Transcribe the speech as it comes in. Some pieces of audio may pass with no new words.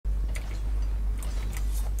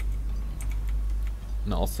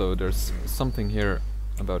And also there's something here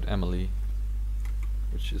about Emily,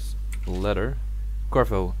 which is a letter.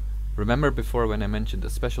 Corvo, remember before when I mentioned a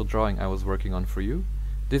special drawing I was working on for you?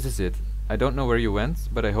 This is it. I don't know where you went,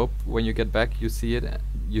 but I hope when you get back you see it,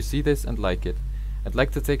 you see this and like it. I'd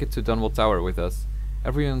like to take it to Dunwall Tower with us.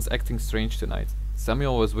 Everyone's acting strange tonight.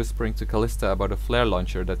 Samuel was whispering to Callista about a flare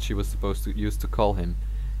launcher that she was supposed to use to call him.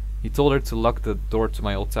 He told her to lock the door to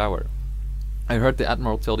my old tower. I heard the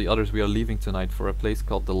Admiral tell the others we are leaving tonight for a place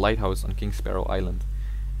called the Lighthouse on King Sparrow Island.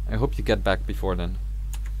 I hope you get back before then.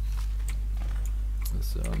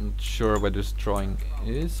 So I'm not sure where this drawing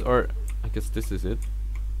is, or I guess this is it.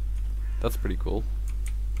 That's pretty cool.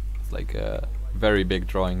 It's like a very big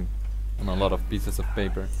drawing on a lot of pieces of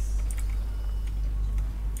paper.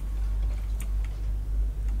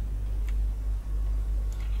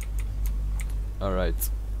 Alright.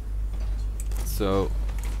 So...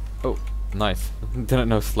 oh, nice. Didn't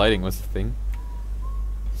know sliding was a thing.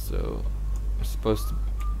 So... we're supposed to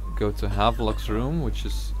go to Havelock's room, which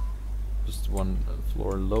is just one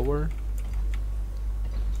floor lower.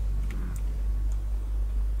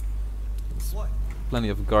 There's plenty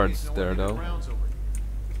of guards there though.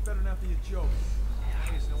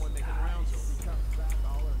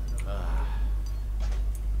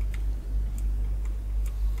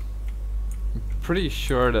 Pretty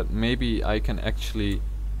sure that maybe I can actually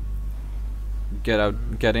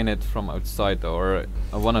get in it from outside though, or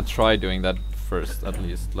I wanna try doing that first at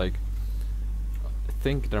least. Like, I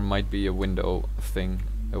think there might be a window thing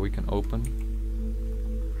that we can open.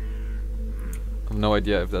 I have no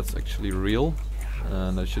idea if that's actually real,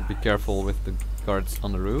 and I should be careful with the guards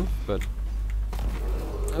on the roof, but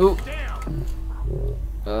oh,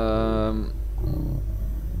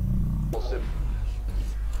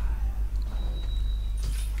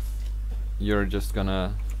 you're just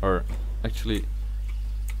gonna, or actually,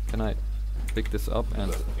 can I pick this up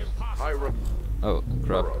and... oh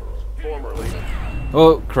crap.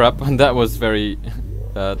 Oh crap, that was very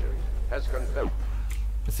bad.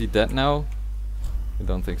 Is he dead now? I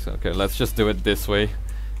don't think so. Okay, let's just do it this way.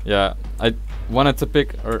 Yeah, I wanted to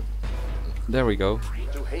pick, or... there we go.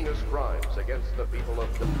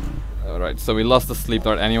 Alright, so we lost the sleep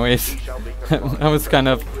dart anyways. I was kind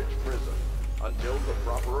of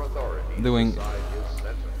doing...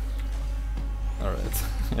 alright,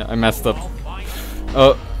 yeah, I messed up.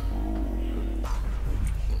 Oh!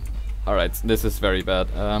 Alright, this is very bad.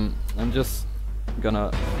 I'm just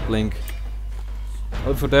gonna blink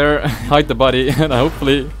over there, hide the body, and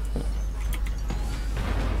hopefully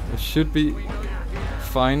it should be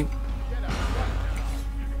fine.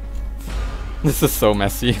 This is so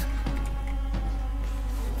messy. I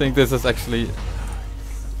think this is actually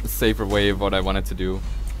a safer way of what I wanted to do.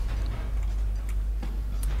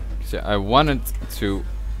 So I wanted to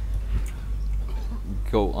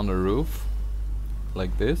go on the roof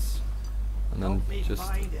like this, and then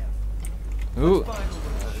just... ooh.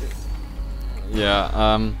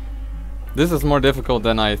 Yeah, this is more difficult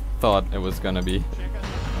than I thought it was gonna be.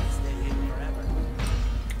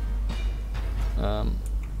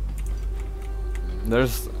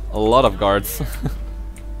 There's a lot of guards.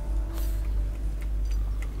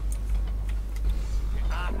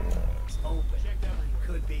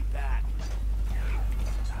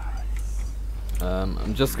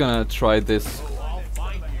 I'm just gonna try this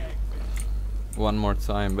one more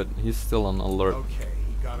time, but he's still on alert. Okay,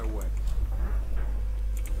 he got away.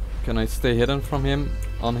 Can I stay hidden from him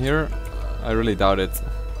on here? I really doubt it.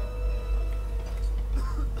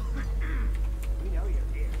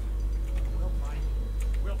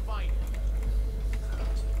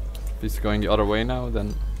 If he's going the other way now,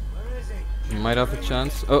 then he might have a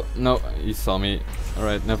chance. Oh, no, he saw me.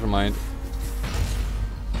 Alright, never mind.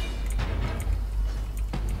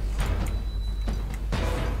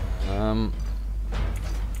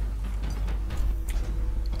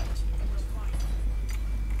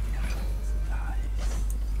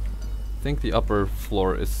 I think the upper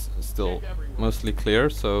floor is still mostly clear,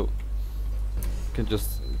 so I can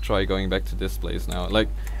just try going back to this place now. Like,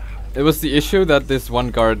 it was the issue that this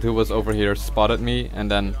one guard who was over here spotted me,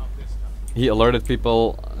 and then he alerted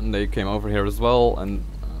people, and they came over here as well, and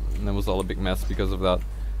it was all a big mess because of that.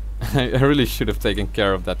 I really should have taken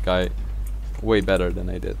care of that guy way better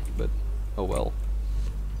than I did, but oh well.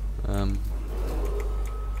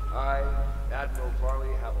 I, Admiral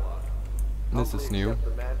Farley Havelock, This is new. accept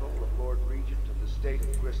the mantle of Lord Regent of the State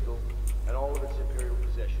of Bristol and all of its imperial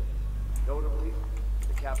possessions, notably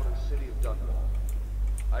the capital city of Dunwall.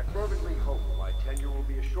 I fervently hope my tenure will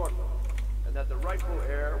be a short one, and that the rightful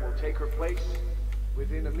heir will take her place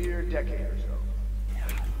within a mere decade or so.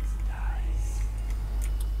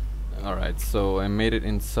 Alright, so I made it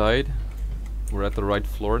inside. We're at the right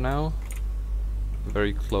floor now.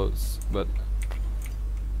 Very close, but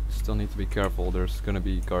still need to be careful. There's gonna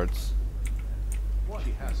be guards.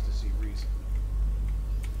 She has to see reason.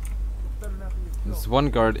 There's one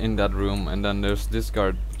guard in that room, and then there's this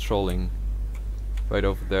guard patrolling right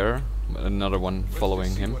over there. Another one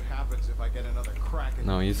following him. What happens if I get another crack at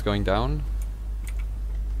No, he's going down.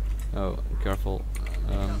 Oh, careful.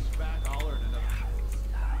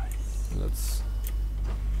 Let's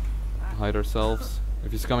hide ourselves.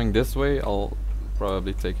 If he's coming this way, I'll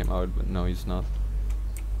probably take him out, but no, he's not.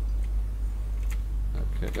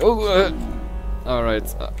 Okay. Oh!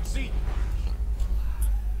 Alright. Let's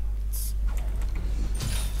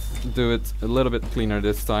do it a little bit cleaner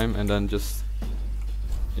this time, and then just...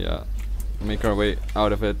 yeah, make our way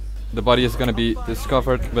out of it. The body is gonna be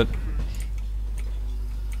discovered, but...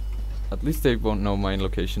 at least they won't know my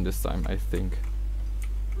location this time, I think.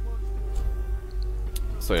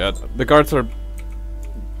 So yeah, the guards are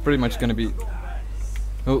pretty much gonna be...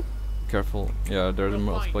 oh, careful. Yeah, there are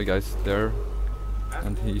multiple guys there.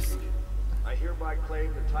 And he's... I hereby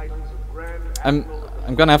claim the titles of Grand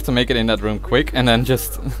I'm gonna have to make it in that room quick, and then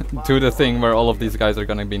just do the thing where all of these guys are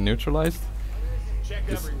gonna be neutralized.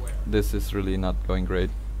 This is really not going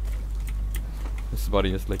great. This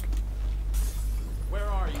body is like... where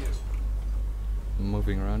are you?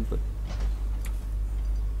 moving around, but...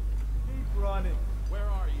 Keep running. Where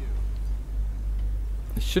are you?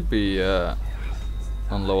 it should be on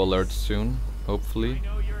low alert soon, hopefully. I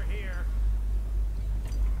know you're here.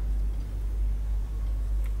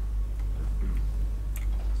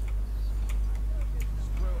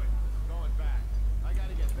 Screw it. I'm going back. I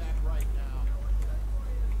gotta get back right now.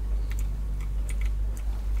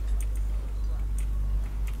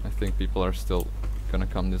 I think people are still gonna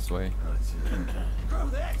come this way. Screw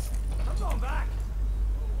this! I'm going back!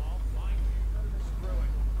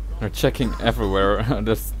 They're checking everywhere.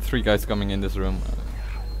 There's 3 guys coming in this room.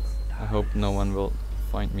 I hope no one will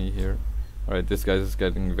find me here. Alright, this guy is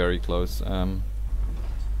getting very close. Drop.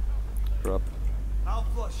 I'll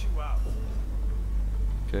flush you out.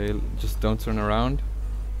 Okay, just don't turn around.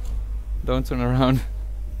 Don't turn around.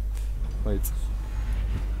 Wait,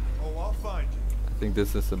 Oh, I'll find you. I think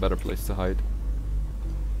this is a better place to hide.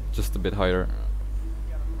 Just a bit higher.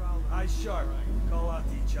 Eyes sharp. Call out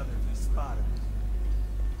to each other if you spot him.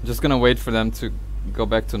 I'm just gonna wait for them to go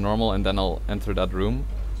back to normal, and then I'll enter that room.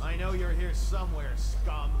 I know you're here somewhere,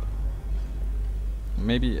 scum.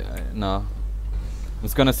 Maybe, no. I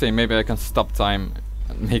was gonna say maybe I can stop time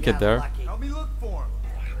and make it there. Help me look for him.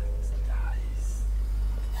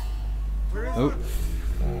 Where is Oh. he?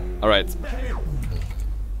 Alright.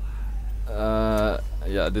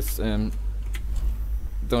 Yeah, this,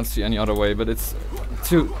 don't see any other way, but it's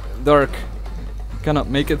too dark. Cannot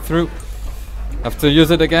make it through. Have to use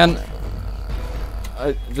it again.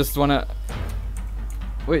 I just wanna...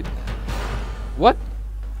 wait. What?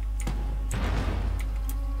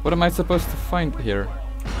 What am I supposed to find here?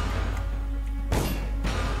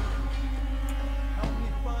 Help me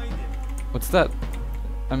find him. What's that?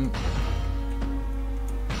 I'm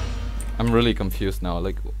really confused now.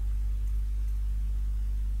 Like,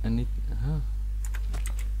 I need... huh?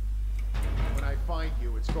 When I find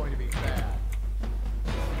you, it's going to be bad.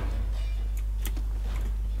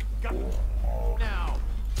 Now,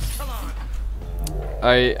 come on.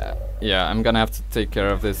 Yeah, I'm gonna have to take care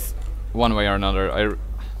of this one way or another.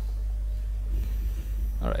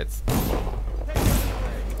 Alright.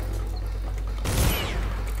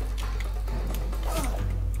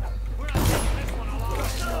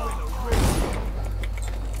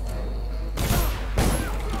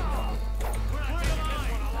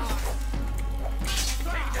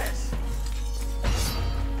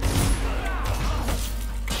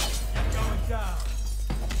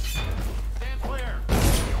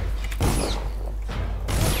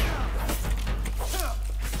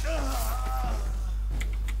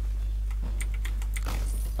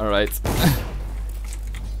 Alright.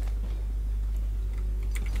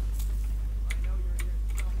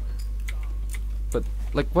 But,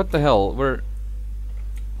 like, what the hell? We're...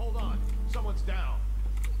 Hold on. Someone's down.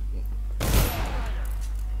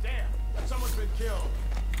 Damn. Someone's been killed.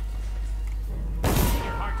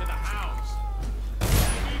 Your heart to the hounds. We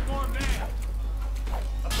need more men.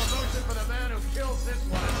 A promotion for the man who kills this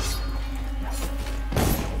one.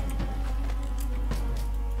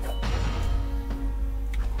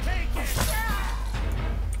 Take it.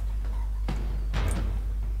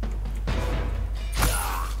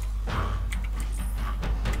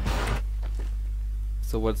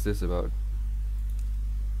 So what's this about?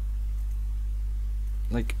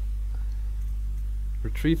 Like,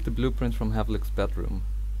 Retrieve the blueprint from Havlic's bedroom.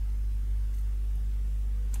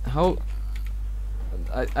 How...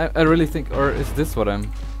 I really think... Or is this what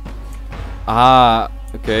I'm... Ah,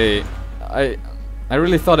 okay. I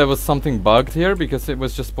really thought there was something bugged here because it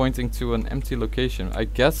was just pointing to an empty location. I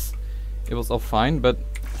guess it was all fine, but...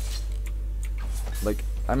 Like,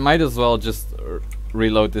 I might as well just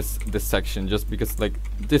reload this section just because, like,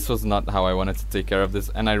 this was not how I wanted to take care of this,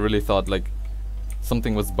 and I really thought, like,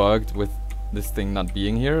 something was bugged with this thing not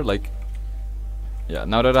being here. Like, yeah,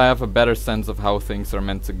 now that I have a better sense of how things are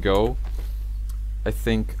meant to go, I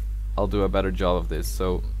think I'll do a better job of this.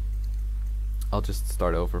 So I'll just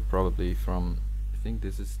start over probably from, I think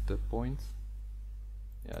this is the point.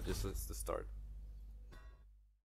 Yeah, this is the start.